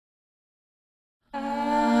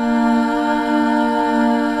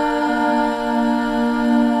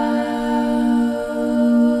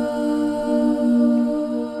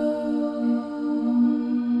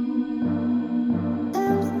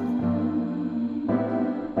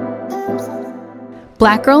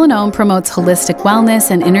Black Girl and Own promotes holistic wellness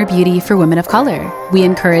and inner beauty for women of color. We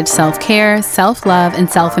encourage self-care, self-love, and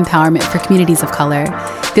self-empowerment for communities of color.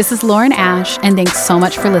 This is Lauren Ash, and thanks so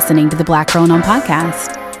much for listening to the Black Girl and Own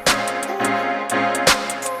podcast.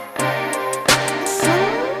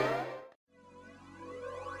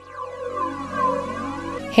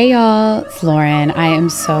 Hey y'all, it's Lauren. I am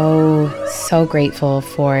so grateful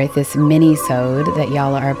for this mini-sode that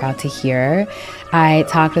y'all are about to hear. I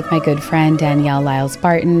talked with my good friend Danielle Lyles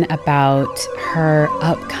Barton about her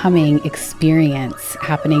upcoming experience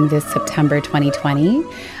happening this September 2020,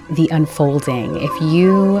 The Unfolding. If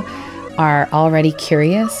you are already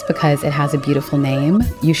curious because it has a beautiful name,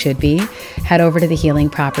 you should be. Head over to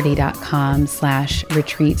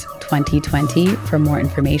thehealingproperty.com/retreat2020 for more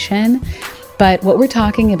information. But what we're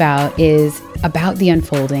talking about is about the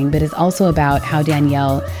unfolding, but is also about how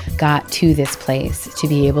Danielle got to this place to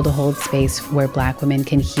be able to hold space where Black women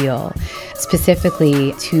can heal,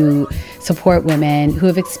 specifically to support women who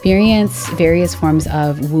have experienced various forms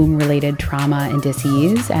of womb-related trauma and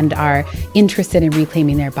disease and are interested in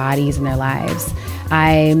reclaiming their bodies and their lives.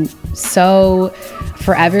 I'm so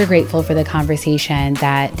forever grateful for the conversation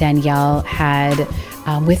that Danielle had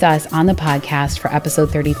with us on the podcast for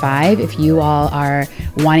episode 35. If you all are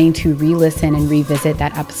wanting to re-listen and revisit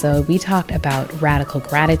that episode, we talked about radical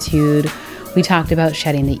gratitude. We talked about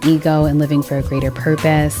shedding the ego and living for a greater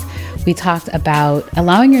purpose. We talked about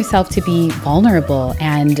allowing yourself to be vulnerable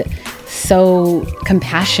and so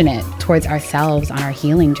compassionate towards ourselves on our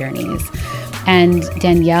healing journeys. And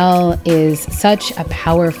Danielle is such a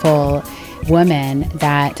powerful woman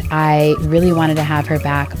that I really wanted to have her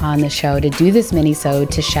back on the show to do this mini-sode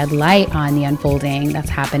to shed light on the unfolding that's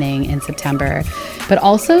happening in September, but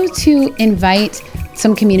also to invite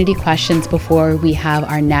some community questions before we have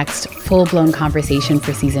our next full-blown conversation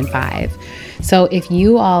for season 5. So if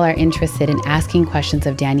you all are interested in asking questions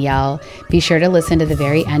of Danielle, be sure to listen to the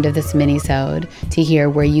very end of this mini-sode to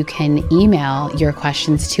hear where you can email your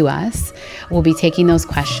questions to us. We'll be taking those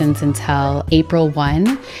questions until April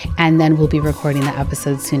 1, and then we'll be recording the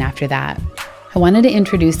episode soon after that. I wanted to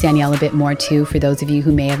introduce Danielle a bit more too for those of you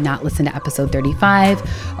who may have not listened to episode 35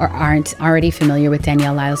 or aren't already familiar with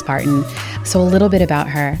Danielle Lyles Barton. So a little bit about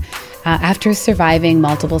her. After surviving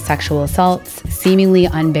multiple sexual assaults, seemingly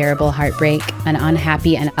unbearable heartbreak, an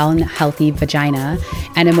unhappy and unhealthy vagina,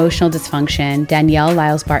 and emotional dysfunction, Danielle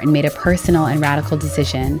Lyles Barton made a personal and radical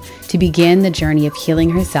decision to begin the journey of healing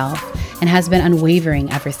herself and has been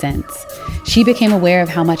unwavering ever since. She became aware of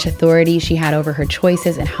how much authority she had over her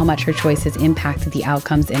choices and how much her choices impacted the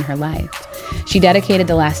outcomes in her life. She dedicated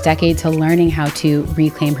the last decade to learning how to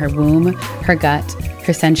reclaim her womb, her gut,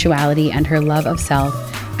 her sensuality, and her love of self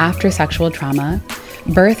after sexual trauma,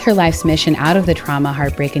 birth her life's mission out of the trauma,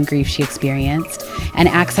 heartbreak, and grief she experienced, and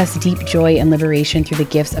access deep joy and liberation through the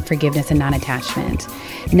gifts of forgiveness and non-attachment.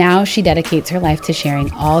 Now she dedicates her life to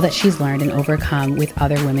sharing all that she's learned and overcome with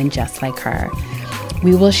other women just like her.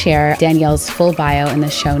 We will share Danielle's full bio in the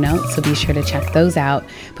show notes, so be sure to check those out.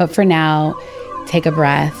 But for now, take a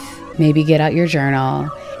breath, maybe get out your journal,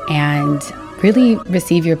 and really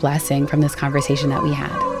receive your blessing from this conversation that we had.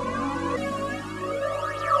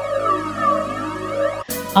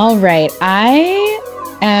 All right, I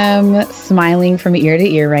am smiling from ear to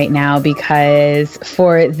ear right now because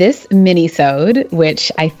for this mini-sode,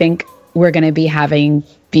 which I think we're going to be having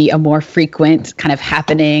be a more frequent kind of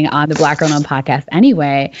happening on the Black Girl and Own podcast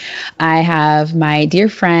anyway, I have my dear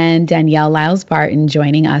friend Danielle Lyles Barton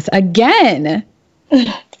joining us again.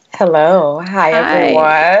 Hello. Hi,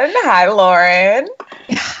 everyone. Hi, Lauren.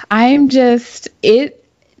 It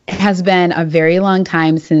has been a very long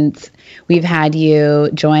time since we've had you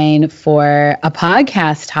join for a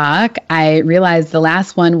podcast talk. I realized the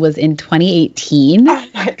last one was in 2018. Oh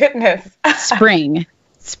my goodness. Spring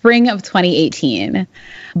of 2018.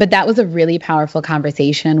 But that was a really powerful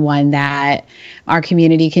conversation, one that our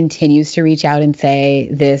community continues to reach out and say,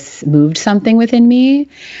 this moved something within me.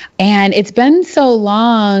 And it's been so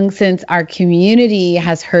long since our community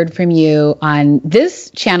has heard from you on this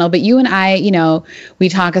channel, but you and I, we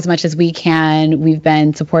talk as much as we can. We've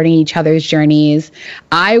been supporting each other's journeys.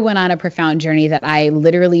 I went on a profound journey that I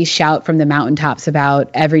literally shout from the mountaintops about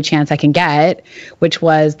every chance I can get, which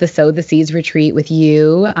was the Sow the Seeds retreat with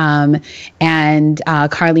you and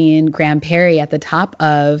Carlene Graham Perry at the top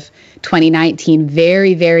of 2019,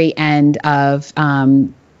 very, very end of,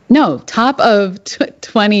 top of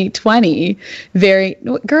 2020.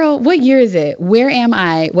 Girl, what year is it? Where am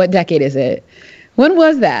I? What decade is it? When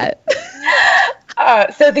was that?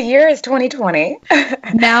 So the year is 2020.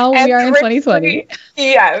 Now we are in 2020.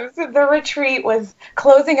 Yes. The retreat was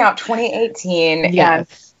closing out 2018.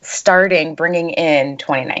 Yes. bringing in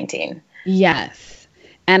 2019. Yes.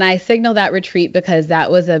 And I signal that retreat because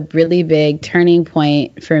that was a really big turning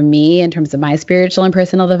point for me in terms of my spiritual and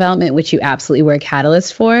personal development, which you absolutely were a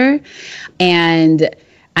catalyst for. And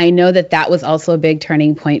I know that that was also a big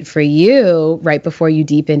turning point for you right before you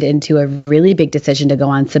deepened into a really big decision to go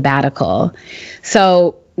on sabbatical.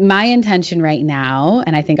 So my intention right now,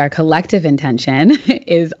 and I think our collective intention,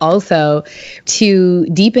 is also to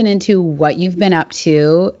deepen into what you've been up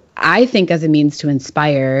to, I think as a means to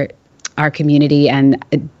inspire our community and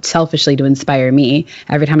selfishly to inspire me.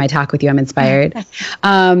 Every time I talk with you, I'm inspired.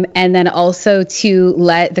 And then also to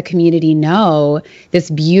let the community know this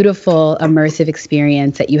beautiful immersive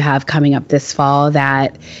experience that you have coming up this fall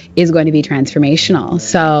that is going to be transformational.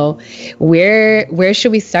 So where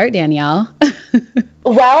should we start, Danielle?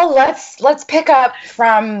 Well, let's pick up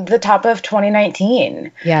from the top of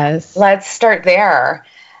 2019. Yes. Let's start there.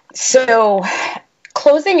 So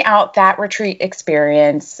closing out that retreat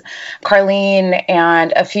experience, Carlene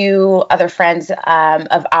and a few other friends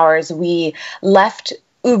of ours, we left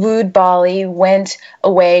Ubud, Bali, went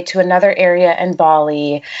away to another area in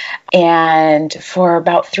Bali, and for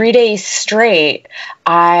about 3 days straight,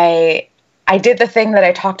 I did the thing that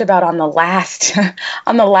I talked about on the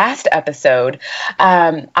last episode.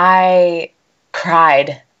 I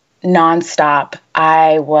cried nonstop.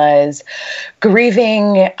 I was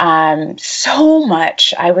grieving so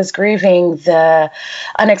much. I was grieving the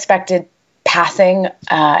unexpected passing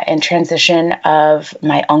and transition of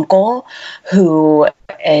my uncle, who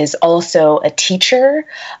is also a teacher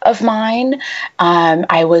of mine.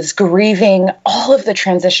 I was grieving all of the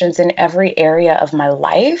transitions in every area of my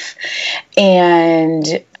life.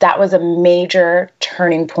 And that was a major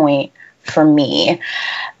turning point for me.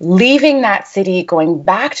 Leaving that city, going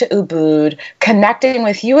back to Ubud, connecting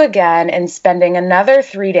with you again, and spending another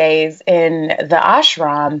 3 days in the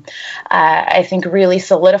ashram, I think really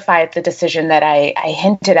solidified the decision that I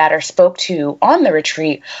hinted at or spoke to on the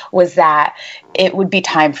retreat, was that it would be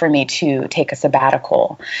time for me to take a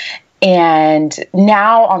sabbatical. And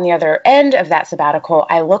now on the other end of that sabbatical,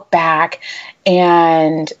 I look back,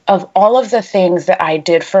 and of all of the things that I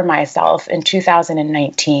did for myself in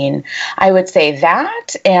 2019, I would say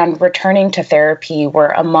that and returning to therapy were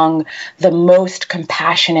among the most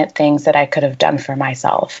compassionate things that I could have done for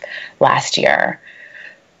myself last year.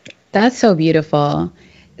 That's so beautiful.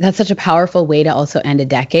 That's such a powerful way to also end a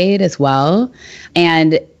decade as well.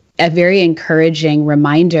 And a very encouraging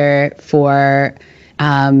reminder for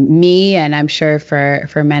me, and I'm sure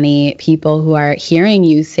for many people who are hearing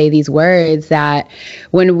you say these words, that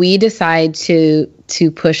when we decide to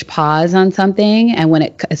push pause on something, and when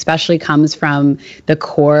it especially comes from the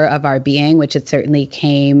core of our being, which it certainly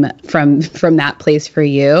came from that place for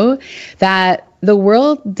you, that the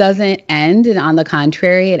world doesn't end, and on the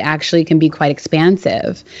contrary, it actually can be quite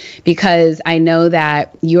expansive, because I know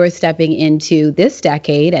that you're stepping into this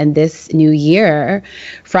decade and this new year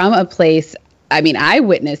from a place, I mean, I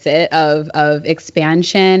witness it, of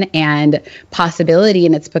expansion and possibility.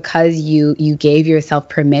 And it's because you gave yourself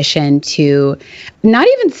permission to not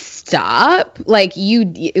even stop. Like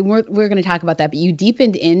we're going to talk about that, but you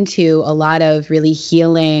deepened into a lot of really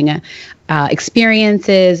healing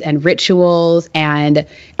experiences and rituals, and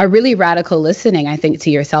a really radical listening, I think,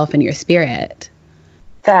 to yourself and your spirit.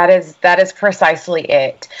 That is precisely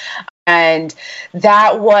it. And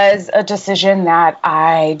that was a decision that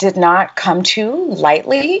I did not come to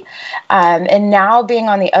lightly. And now being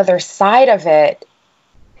on the other side of it,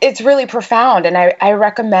 it's really profound. And I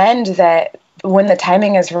recommend that when the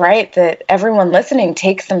timing is right, that everyone listening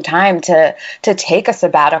takes some time to take a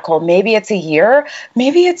sabbatical. Maybe it's a year,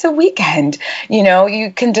 maybe it's a weekend. You know,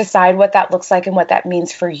 you can decide what that looks like and what that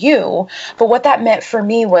means for you. But what that meant for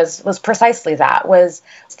me was precisely that, was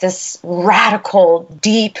this radical,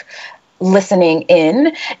 deep listening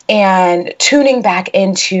in and tuning back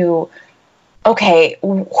into, okay,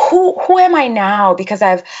 who am I now? Because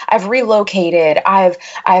I've relocated,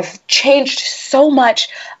 I've changed so much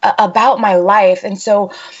about my life. And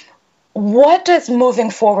so what does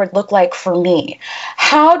moving forward look like for me?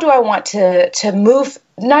 How do I want to move,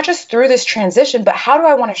 not just through this transition, but how do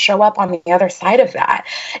I want to show up on the other side of that?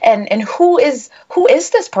 And who is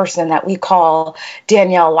this person that we call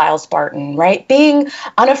Danielle Lyles Barton, right? Being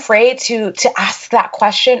unafraid to ask that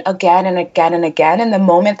question again and again and again. And the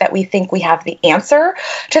moment that we think we have the answer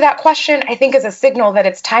to that question, I think is a signal that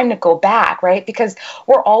it's time to go back, right? Because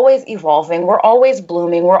we're always evolving, we're always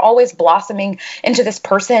blooming, we're always blossoming into this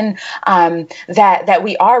person that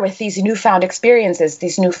we are, with these newfound experiences,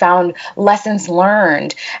 these newfound lessons learned.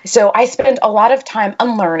 learned. So I spent a lot of time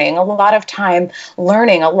unlearning, a lot of time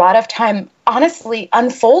learning, a lot of time honestly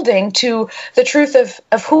unfolding to the truth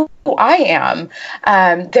of who I am.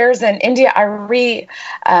 There's an India Arie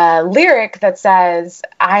lyric that says,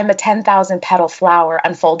 I'm a 10,000 petal flower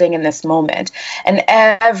unfolding in this moment. And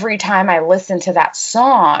every time I listen to that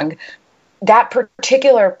song, that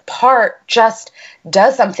particular part just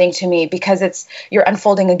does something to me, because you're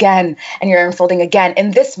unfolding again and you're unfolding again in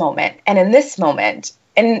this moment and in this moment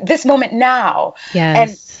and this moment now.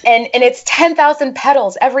 Yes. And it's 10,000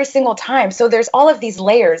 petals every single time. So there's all of these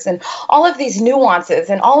layers and all of these nuances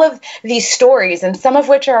and all of these stories, and some of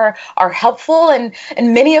which are helpful and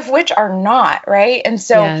many of which are not, right? And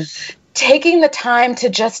so taking the time to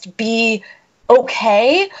just be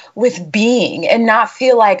okay with being and not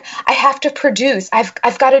feel like I have to produce.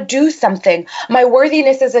 I've got to do something. My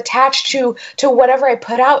worthiness is attached to whatever I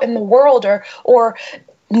put out in the world, or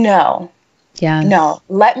no. Yeah. No.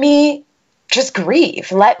 Let me just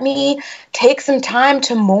grieve. Let me take some time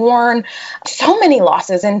to mourn so many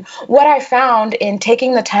losses. And what I found in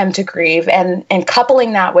taking the time to grieve and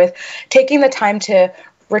coupling that with taking the time to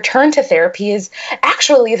return to therapy is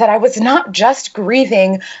actually that I was not just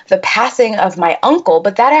grieving the passing of my uncle,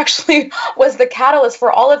 but that actually was the catalyst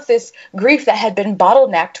for all of this grief that had been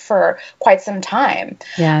bottlenecked for quite some time.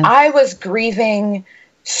 Yeah. I was grieving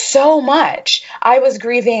so much. I was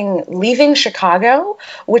grieving leaving Chicago,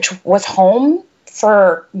 which was home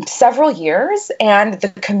for several years, and the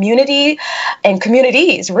community and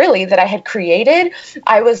communities really that I had created.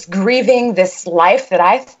 I was grieving this life that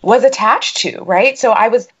I was attached to, right? So I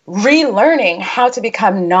was relearning how to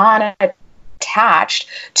become non-attached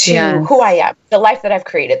to who I am, the life that I've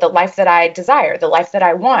created, the life that I desire, the life that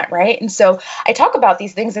I want, right? And so I talk about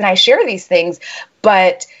these things and I share these things,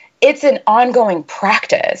 but it's an ongoing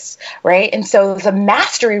practice, right? And so the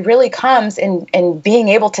mastery really comes in being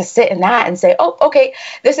able to sit in that and say, oh, okay,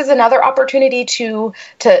 this is another opportunity to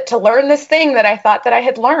learn this thing that I thought that I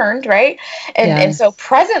had learned, right? And so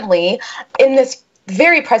presently, in this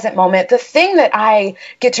very present moment, the thing that I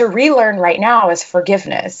get to relearn right now is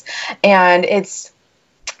forgiveness. And it's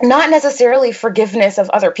not necessarily forgiveness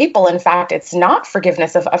of other people. In fact, it's not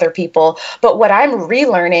forgiveness of other people. But what I'm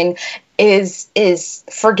relearning is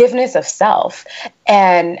forgiveness of self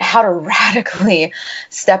and how to radically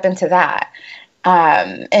step into that.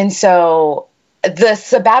 And so the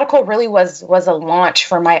sabbatical really was a launch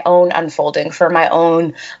for my own unfolding, for my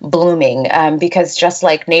own blooming, because just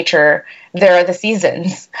like nature, there are the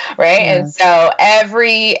seasons, right? Yeah. And so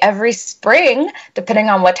every spring, depending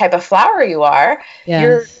on what type of flower you are,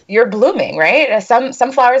 you're blooming, right? Some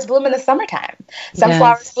flowers bloom in the summertime, some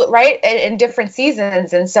flowers, right, in different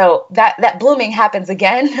seasons, and so that blooming happens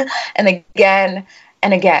again and again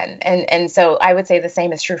and again, and so I would say the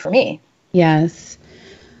same is true for me. Yes.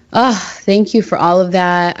 Oh, thank you for all of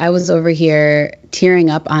that. I was over here tearing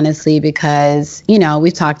up, honestly, because,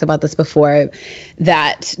 we've talked about this before,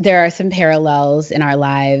 that there are some parallels in our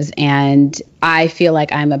lives. And I feel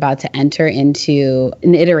like I'm about to enter into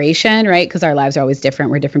an iteration, right? Because our lives are always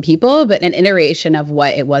different. We're different people, but an iteration of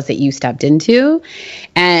what it was that you stepped into.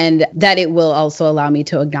 And that it will also allow me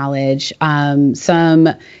to acknowledge some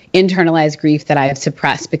internalized grief that I've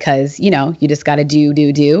suppressed, because, you just got to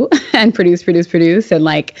do and produce and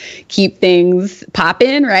like keep things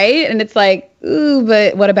popping, right? And it's like, ooh,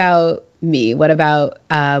 but what about me? What about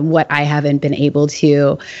what I haven't been able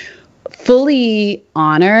to fully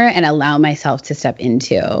honor and allow myself to step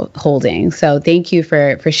into holding? So thank you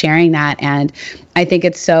for sharing that. And I think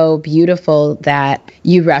it's so beautiful that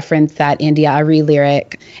you referenced that India Arie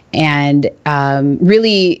lyric and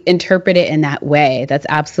really interpret it in that way. That's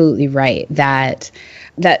absolutely right. That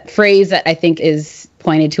phrase that I think is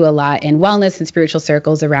pointed to a lot in wellness and spiritual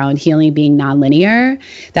circles around healing being nonlinear.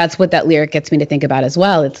 That's what that lyric gets me to think about as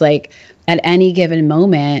well. It's like at any given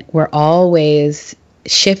moment, we're always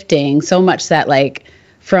shifting so much that like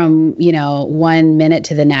from, 1 minute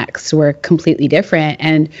to the next, we're completely different.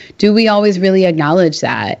 And do we always really acknowledge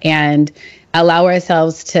that and allow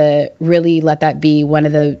ourselves to really let that be one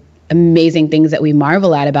of the amazing things that we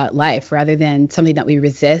marvel at about life, rather than something that we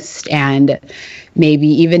resist and maybe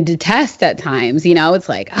even detest at times? It's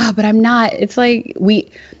like, but I'm not. It's like we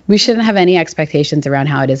shouldn't have any expectations around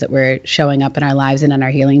how it is that we're showing up in our lives and on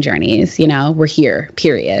our healing journeys. We're here,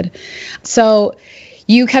 period. So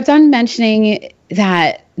you kept on mentioning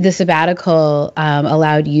that the sabbatical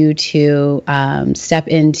allowed you to step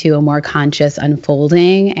into a more conscious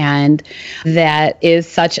unfolding. And that is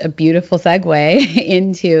such a beautiful segue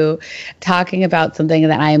into talking about something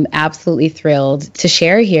that I'm absolutely thrilled to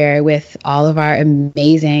share here with all of our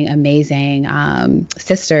amazing, amazing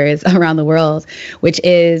sisters around the world, which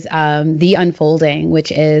is the unfolding,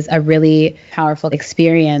 which is a really powerful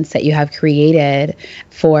experience that you have created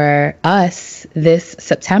for us this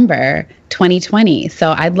September 2020.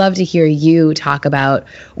 So I'd love to hear you talk about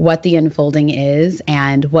what the unfolding is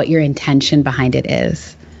and what your intention behind it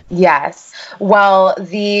is. Yes. Well,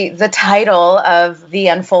 the title of The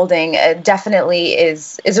Unfolding definitely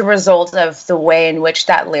is a result of the way in which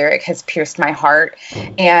that lyric has pierced my heart,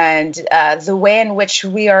 and the way in which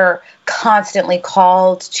we are constantly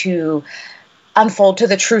called to unfold to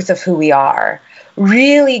the truth of who we are.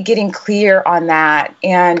 Really getting clear on that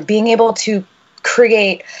and being able to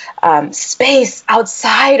create space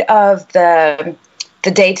outside of the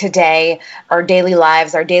day-to-day, our daily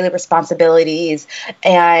lives, our daily responsibilities,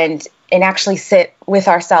 and actually sit with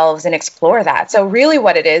ourselves and explore that. So really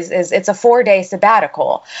what it is it's a 4-day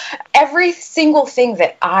sabbatical. Every single thing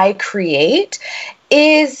that I create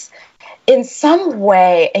is in some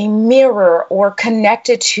way a mirror or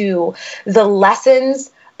connected to the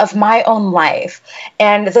lessons of my own life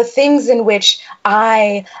and the things in which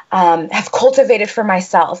I have cultivated for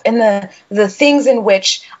myself and the things in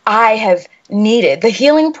which I have needed. The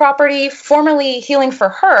healing property, formerly healing for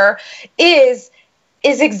her, is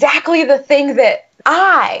exactly the thing that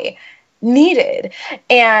I needed.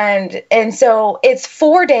 And so it's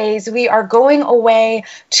 4 days. We are going away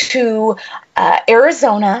to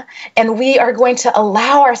Arizona, and we are going to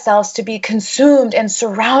allow ourselves to be consumed and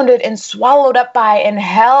surrounded and swallowed up by and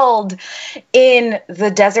held in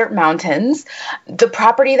the desert mountains. The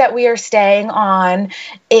property that we are staying on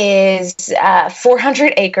is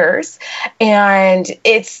 400 acres, and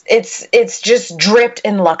it's just dripped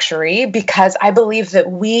in luxury, because I believe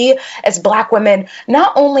that we as Black women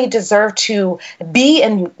not only deserve to be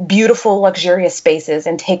in beautiful, luxurious spaces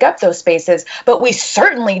and take up those spaces, but we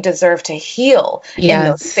certainly deserve to heal in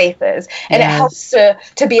those spaces. And it helps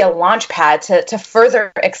to be a launch pad to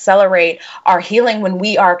further accelerate our healing when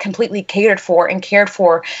we are completely catered for and cared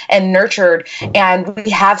for and nurtured, and we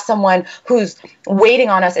have someone who's waiting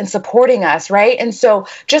on us and supporting us, right? And so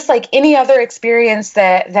just like any other experience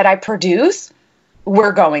that I produce,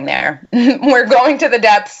 we're going there. We're going to the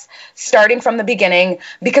depths, starting from the beginning,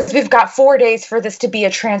 because we've got 4 days for this to be a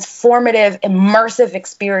transformative, immersive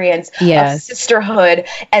experience of sisterhood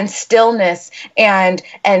and stillness and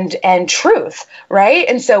truth, right?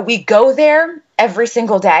 And so we go there every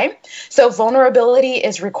single day. So vulnerability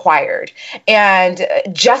is required. And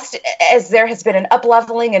just as there has been an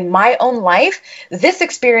up-leveling in my own life, this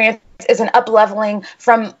experience is an up-leveling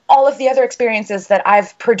from all of the other experiences that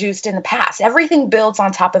I've produced in the past. Everything builds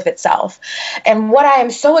on top of itself. And what I am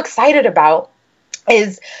so excited about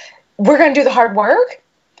is we're going to do the hard work,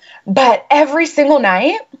 but every single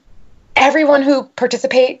night, everyone who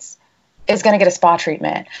participates is going to get a spa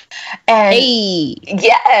treatment. And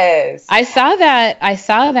yes, I saw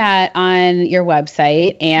that on your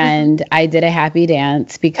website, and I did a happy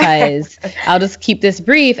dance, because I'll just keep this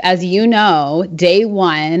brief. As you know, day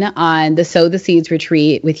 1 on the Sow the Seeds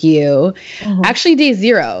retreat with you, actually day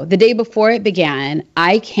 0, the day before it began,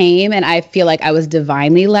 I came and I feel like I was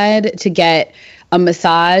divinely led to get a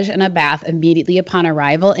massage and a bath immediately upon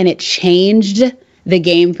arrival. And it changed the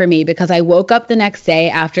game for me, because I woke up the next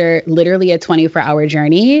day after literally a 24-hour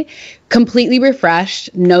journey, completely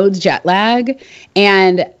refreshed, no jet lag.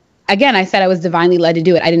 And again, I said I was divinely led to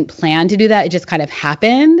do it. I didn't plan to do that. It just kind of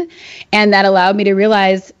happened. And that allowed me to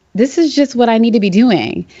realize this is just what I need to be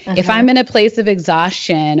doing. If I'm in a place of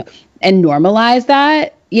exhaustion and normalize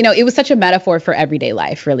that, you know, it was such a metaphor for everyday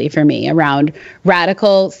life, really, for me, around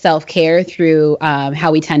radical self-care through how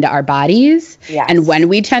we tend to our bodies and when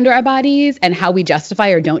we tend to our bodies and how we justify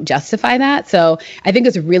or don't justify that. So I think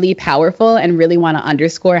it's really powerful, and really want to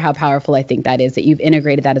underscore how powerful I think that is, that you've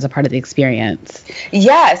integrated that as a part of the experience.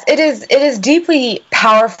 Yes, it is. It is deeply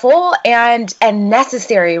powerful and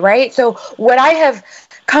necessary, right? So what I have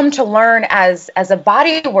come to learn as a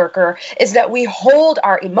body worker is that we hold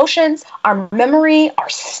our emotions, our memory, our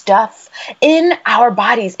stuff in our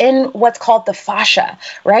bodies, in what's called the fascia,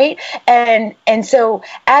 right? And so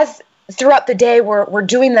as throughout the day we're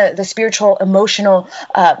doing the spiritual, emotional,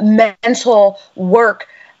 mental work,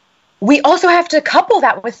 we also have to couple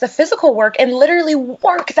that with the physical work and literally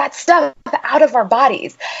work that stuff out of our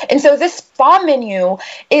bodies. And so this spa menu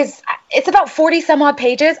it's about 40 some odd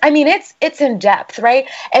pages. I mean, it's in depth, right?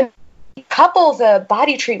 And couple the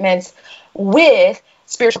body treatments with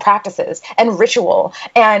spiritual practices and ritual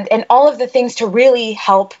and all of the things to really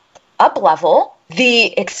help up level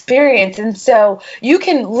the experience. And so you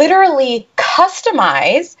can literally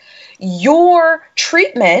customize your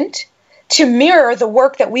treatment to mirror the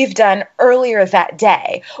work that we've done earlier that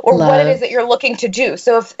day, or what it is that you're looking to do.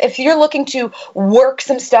 So if you're looking to work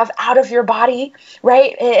some stuff out of your body,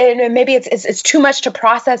 right, and maybe it's too much to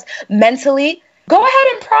process mentally, go ahead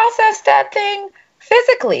and process that thing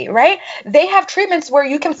physically, right? They have treatments where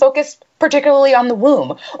you can focus particularly on the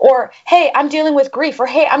womb, or, hey, I'm dealing with grief, or,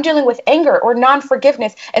 hey, I'm dealing with anger or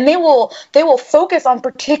non-forgiveness. And they will focus on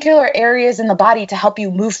particular areas in the body to help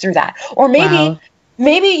you move through that. Or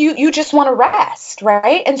maybe you just want to rest,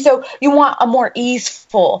 right? And so you want a more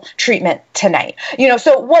easeful treatment tonight.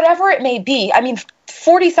 So whatever it may be,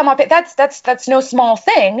 40 some odd, that's no small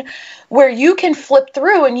thing, where you can flip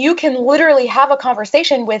through and you can literally have a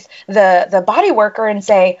conversation with the body worker and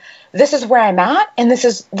say, this is where I'm at, and this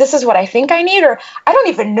is what I think I need, or I don't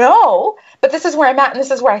even know, but this is where I'm at and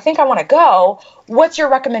this is where I think I want to go. What's your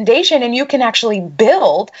recommendation? And you can actually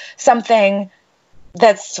build something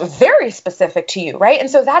that's very specific to you, right? And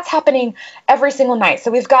so that's happening every single night. So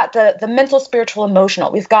we've got the mental, spiritual,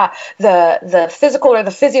 emotional. We've got the physical or the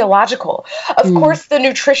physiological. Of course, the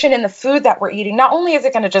nutrition in the food that we're eating. Not only is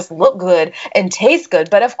it going to just look good and taste good,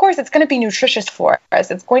 but of course it's going to be nutritious for us.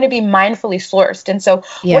 It's going to be mindfully sourced. And so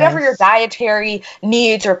whatever your dietary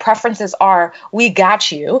needs or preferences are, we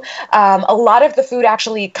got you. A lot of the food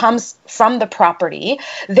actually comes from the property.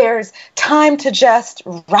 There's time to just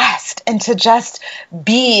rest and to just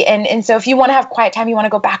be. And so if you want to have quiet time, you want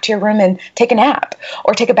to go back to your room and take a nap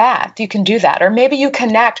or take a bath, you can do that. Or maybe you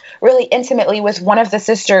connect really intimately with one of the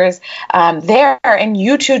sisters there, and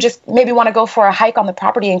you two just maybe want to go for a hike on the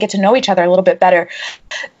property and get to know each other a little bit better.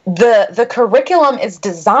 The curriculum is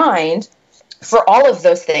designed for all of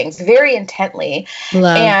those things very intently.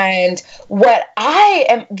 And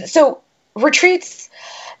so retreats,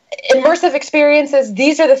 immersive experiences,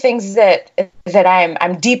 these are the things that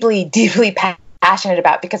I'm deeply, deeply passionate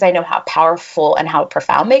about, because I know how powerful and how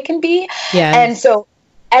profound they can be. And so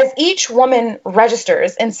as each woman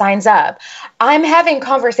registers and signs up, I'm having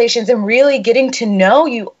conversations and really getting to know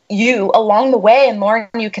you along the way. And Lauren,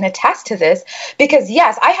 you can attest to this, because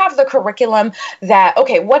yes, I have the curriculum that,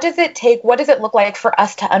 okay, what does it take? What does it look like for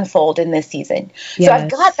us to unfold in this season? So I've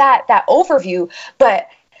got that overview, but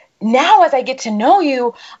now, as I get to know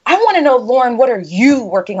you, I want to know, Lauren, what are you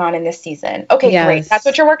working on in this season? Okay, great. That's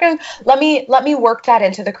what you're working on. Let me work that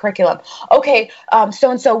into the curriculum. Okay,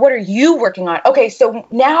 so-and-so, what are you working on? Okay, so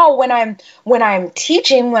now when I'm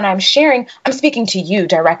teaching, when I'm sharing, I'm speaking to you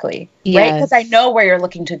directly, right? Because I know where you're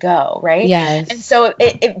looking to go, right? And so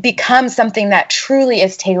it becomes something that truly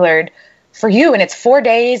is tailored for you. And it's 4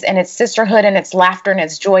 days, and it's sisterhood, and it's laughter, and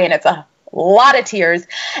it's joy, and it's a lot of tears,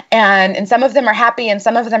 and some of them are happy and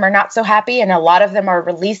some of them are not so happy, and a lot of them are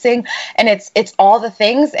releasing, and it's all the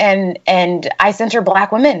things, and I center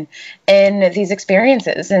Black women in these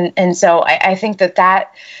experiences, and so I think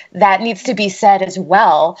that needs to be said as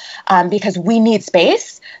well, because we need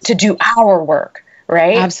space to do our work,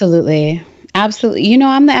 right? Absolutely.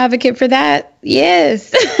 I'm the advocate for that.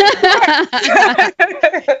 Yes.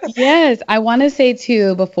 Yes. I want to say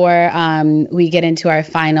too, before we get into our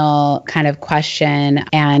final kind of question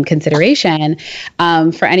and consideration,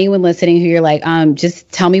 for anyone listening who you're like, just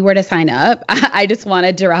tell me where to sign up. I just want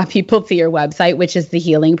to draw people to your website, which is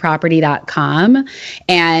thehealingproperty.com.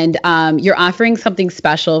 And you're offering something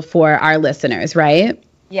special for our listeners, right?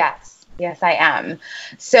 Yes, I am.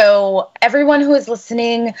 So everyone who is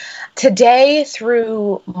listening today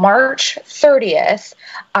through March 30th,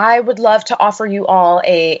 I would love to offer you all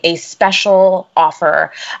a special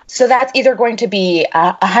offer. So that's either going to be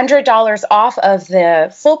 $100 off of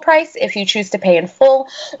the full price if you choose to pay in full,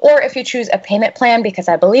 or if you choose a payment plan, because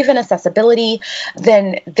I believe in accessibility,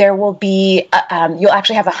 then there will be, you'll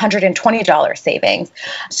actually have $120 savings.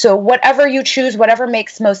 So whatever you choose, whatever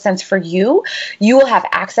makes most sense for you, you will have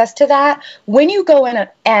access to that when you go in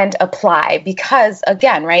and apply, because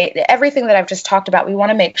again, right, everything that I've just talked about, we want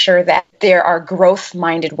to make sure that there are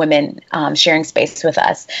growth-minded women sharing space with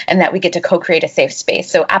us, and that we get to co-create a safe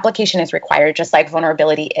space. So application is required, just like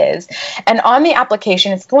vulnerability is. And on the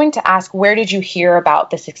application, it's going to ask, where did you hear about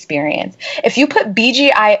this experience? If you put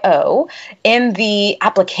BGIO in the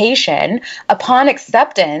application, upon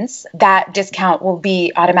acceptance, that discount will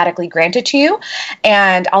be automatically granted to you,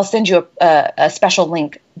 and I'll send you a special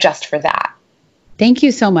link just for that. Thank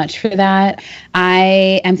you so much for that.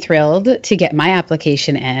 I am thrilled to get my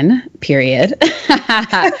application in, period.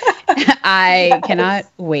 I cannot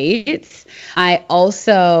wait. I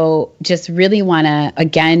also just really want to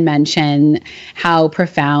again mention how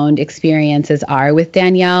profound experiences are with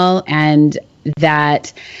Danielle, and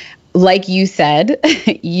that, like you said,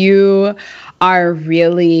 you are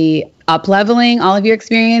really up-leveling all of your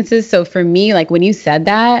experiences. So for me, like when you said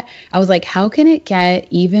that, I was like, how can it get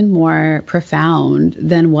even more profound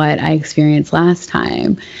than what I experienced last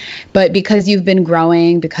time? But because you've been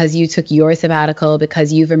growing, because you took your sabbatical,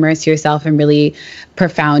 because you've immersed yourself in really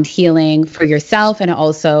profound healing for yourself, and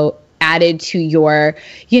also added to your,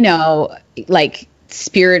 like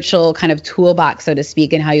spiritual kind of toolbox, so to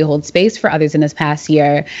speak, and how you hold space for others in this past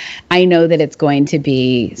year, I know that it's going to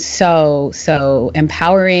be so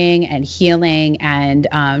empowering and healing and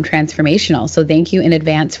transformational. So thank you in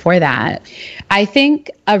advance for that. I think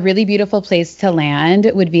a really beautiful place to land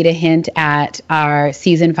would be to hint at our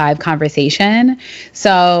season 5 conversation.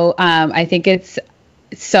 So I think it's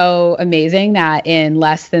so amazing that in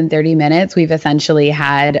less than 30 minutes, we've essentially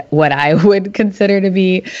had what I would consider to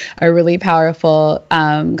be a really powerful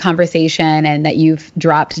conversation, and that you've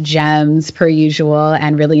dropped gems per usual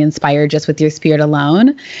and really inspired just with your spirit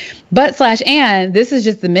alone. And this is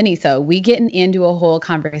just the mini-so. We get into a whole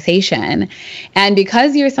conversation. And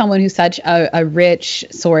because you're someone who's such a rich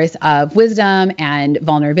source of wisdom and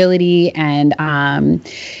vulnerability and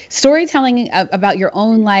storytelling about your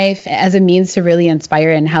own life as a means to really inspire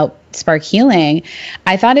and help spark healing,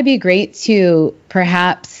 I thought it'd be great to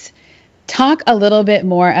perhaps talk a little bit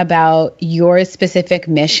more about your specific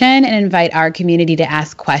mission and invite our community to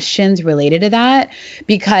ask questions related to that,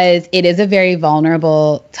 because it is a very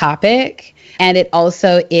vulnerable topic. And it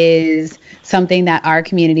also is something that our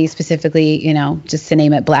community, specifically, just to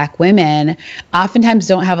name it, Black women, oftentimes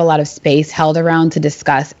don't have a lot of space held around to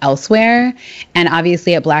discuss elsewhere. And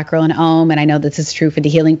obviously at Black Girl in Om, and I know this is true for the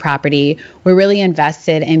Healing Property, we're really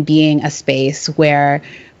invested in being a space where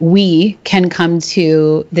we can come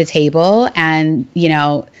to the table and,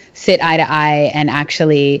 sit eye to eye and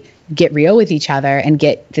actually get real with each other and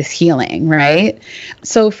get this healing, right?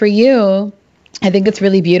 So for you, I think it's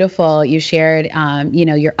really beautiful. You shared, your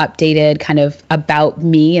updated kind of about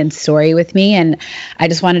me and story with me, and I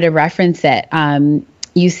just wanted to reference it.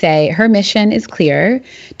 You say her mission is clear: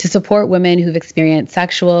 to support women who've experienced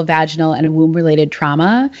sexual, vaginal, and womb-related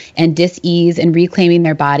trauma and dis-ease in reclaiming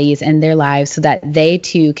their bodies and their lives so that they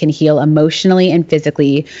too can heal emotionally and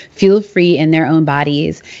physically, feel free in their own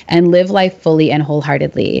bodies, and live life fully and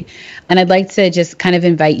wholeheartedly. And I'd like to just kind of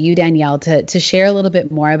invite you, Danielle, to share a little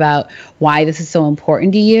bit more about why this is so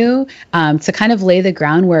important to you, to kind of lay the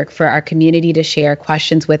groundwork for our community to share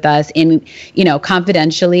questions with us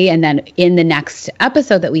confidentially. And then in the next episode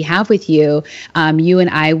that we have with you, you and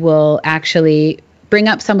I will actually bring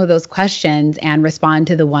up some of those questions and respond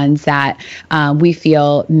to the ones that we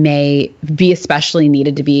feel may be especially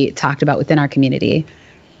needed to be talked about within our community.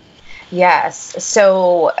 Yes.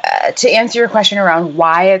 So to answer your question around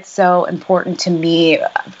why it's so important to me,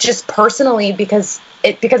 just personally, because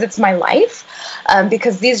it's my life,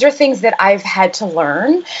 because these are things that I've had to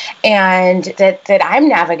learn and that I'm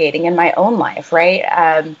navigating in my own life,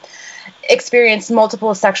 right? Experienced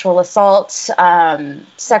multiple sexual assaults,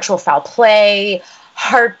 sexual foul play,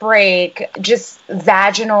 heartbreak, just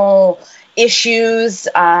vaginal issues,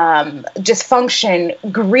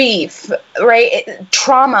 dysfunction, grief, right?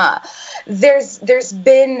 Trauma. There's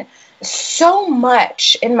been so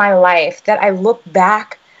much in my life that I look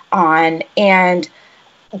back on, and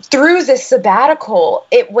through this sabbatical,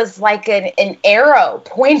 it was like an arrow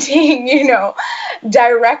pointing,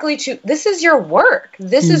 directly to, this is your work.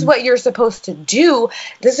 This is what you're supposed to do.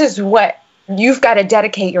 This is what you've got to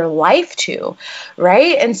dedicate your life to,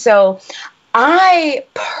 right? And so I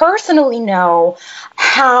personally know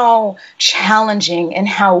how challenging and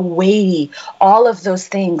how weighty all of those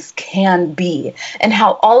things can be, and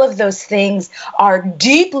how all of those things are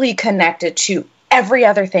deeply connected to every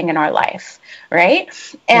other thing in our life. Right.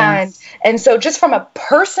 And so just from a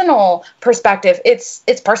personal perspective, it's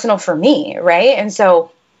personal for me. Right. And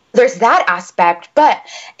so there's that aspect. But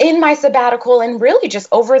in my sabbatical, and really just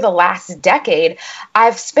over the last decade,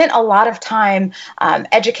 I've spent a lot of time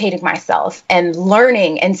educating myself and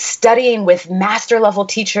learning and studying with master level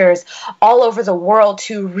teachers all over the world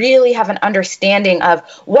to really have an understanding of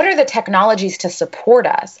what are the technologies to support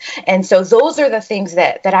us. And so those are the things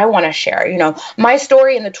that I want to share, my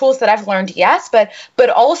story and the tools that I've learned. Yes, but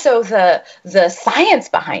also the science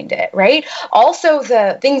behind it, right? Also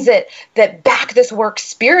the things that back this work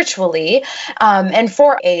spiritually. spiritually. And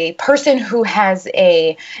for a person who has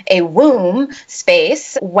a womb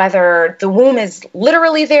space, whether the womb is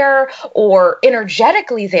literally there or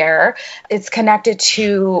energetically there, it's connected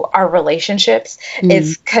to our relationships.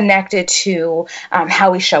 It's connected to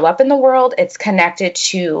how we show up in the world. It's connected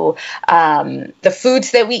to the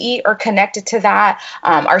foods that we eat are connected to that.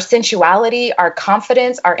 Our sensuality, our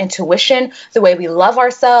confidence, our intuition, the way we love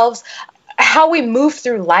ourselves, how we move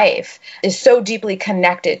through life is so deeply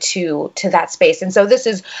connected to that space. And so this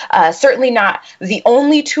is certainly not the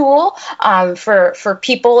only tool for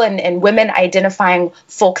people and women identifying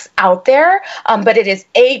folks out there, but it is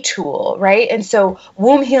a tool, right? And so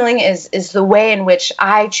womb healing is the way in which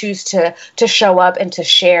I choose to show up and to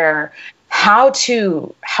share how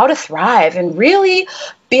to thrive, and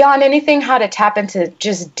beyond anything, how to tap into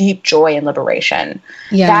just deep joy and liberation.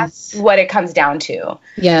 Yes. That's what it comes down to.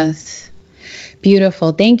 Yes.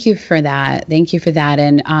 Beautiful. Thank you for that.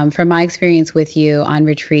 And from my experience with you on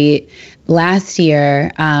retreat last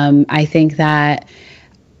year, I think that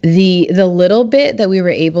the little bit that we were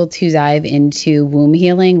able to dive into womb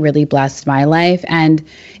healing really blessed my life. And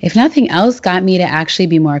if nothing else, got me to actually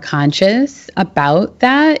be more conscious about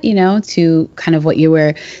that, to kind of what you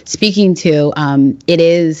were speaking to. It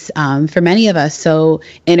is, for many of us, so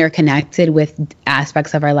interconnected with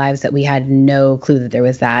aspects of our lives that we had no clue that there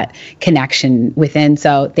was that connection within.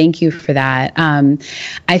 So thank you for that.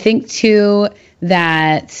 I think too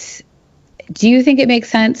that, do you think it makes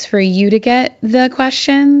sense for you to get the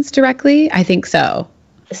questions directly? I think so.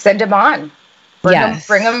 Send them on.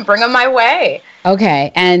 Bring them my way.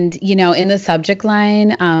 Okay. And, in the subject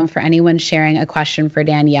line, for anyone sharing a question for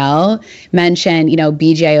Danielle, mention,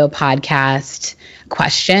 BGIO podcast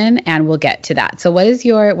question, and we'll get to that. So what is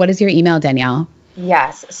your email, Danielle?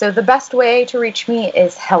 Yes. So the best way to reach me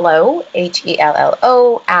is hello,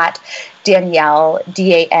 HELLO, at Danielle,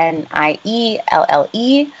 DANIELLE,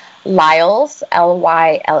 Lyles,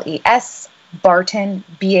 LYLES, Barton,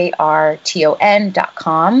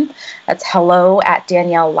 BARTON.com. That's hello at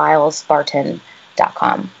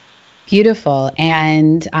DanielleLylesBarton.com. Beautiful.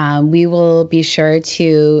 And we will be sure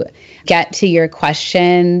to get to your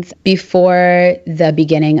questions before the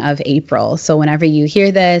beginning of April. So whenever you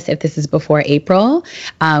hear this, if this is before April,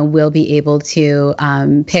 we'll be able to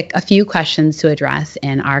pick a few questions to address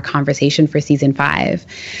in our conversation for season 5.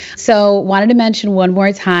 So wanted to mention one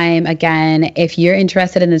more time, again, if you're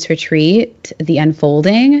interested in this retreat, The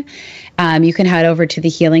Unfolding, you can head over to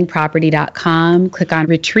thehealingproperty.com, click on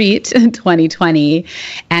Retreat 2020.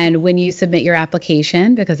 And when you submit your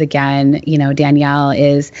application, because again, Danielle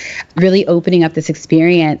is really opening up this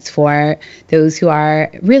experience for those who are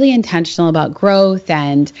really intentional about growth.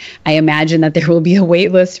 And I imagine that there will be a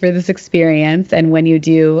wait list for this experience. And when you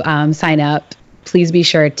do sign up, please be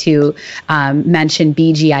sure to mention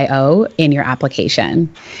BGIO in your application.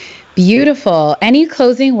 Beautiful. Any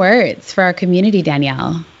closing words for our community,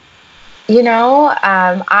 Danielle?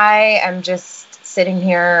 I am just sitting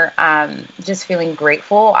here, just feeling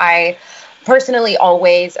grateful. I personally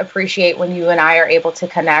always appreciate when you and I are able to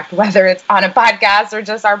connect, whether it's on a podcast or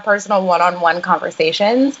just our personal one-on-one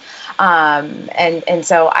conversations. And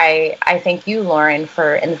so I thank you, Lauren,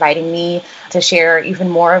 for inviting me to share even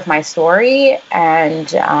more of my story and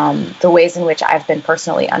the ways in which I've been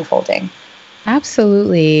personally unfolding.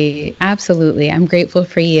 Absolutely. I'm grateful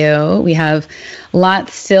for you. We have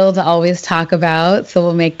lots still to always talk about, so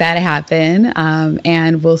we'll make that happen.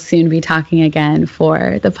 And we'll soon be talking again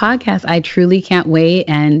for the podcast. I truly can't wait.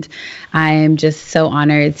 And I'm just so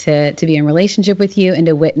honored to be in relationship with you and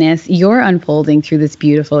to witness your unfolding through this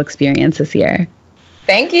beautiful experience this year.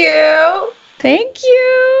 Thank you. Thank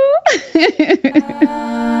you.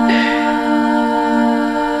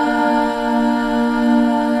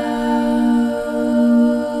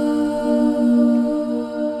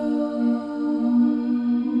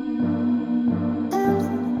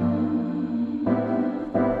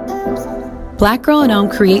 Black Girl and Om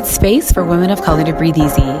creates space for women of color to breathe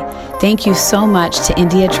easy. Thank you so much to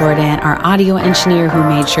India Jordan, our audio engineer who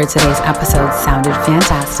made sure today's episode sounded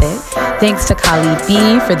fantastic. Thanks to Khalid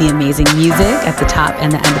B for the amazing music at the top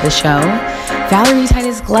and the end of the show. Valerie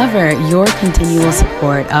Titus Glover, your continual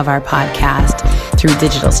support of our podcast through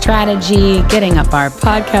digital strategy, getting up our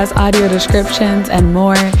podcast audio descriptions, and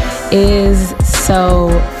more is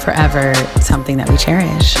so forever something that we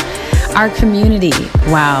cherish. Our community,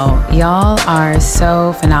 wow, y'all are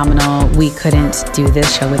so phenomenal. We couldn't do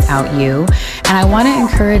this show without you. And I want to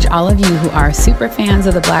encourage all of you who are super fans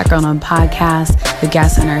of the Black Girl Owned podcast, the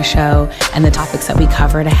guests on our show, and the topics that we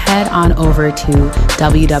cover to head on over to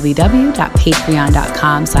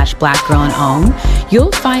www.patreon.com/blackgirlandown.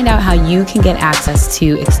 You'll find out how you can get access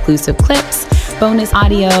to exclusive clips, bonus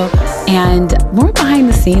audio, and more behind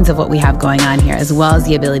the scenes of what we have going on here, as well as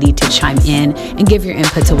the ability to chime in and give your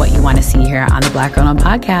input to what you want to see here on the Black Girl Owned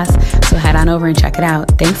podcast. So head on over and check it out.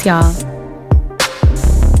 Thanks, y'all.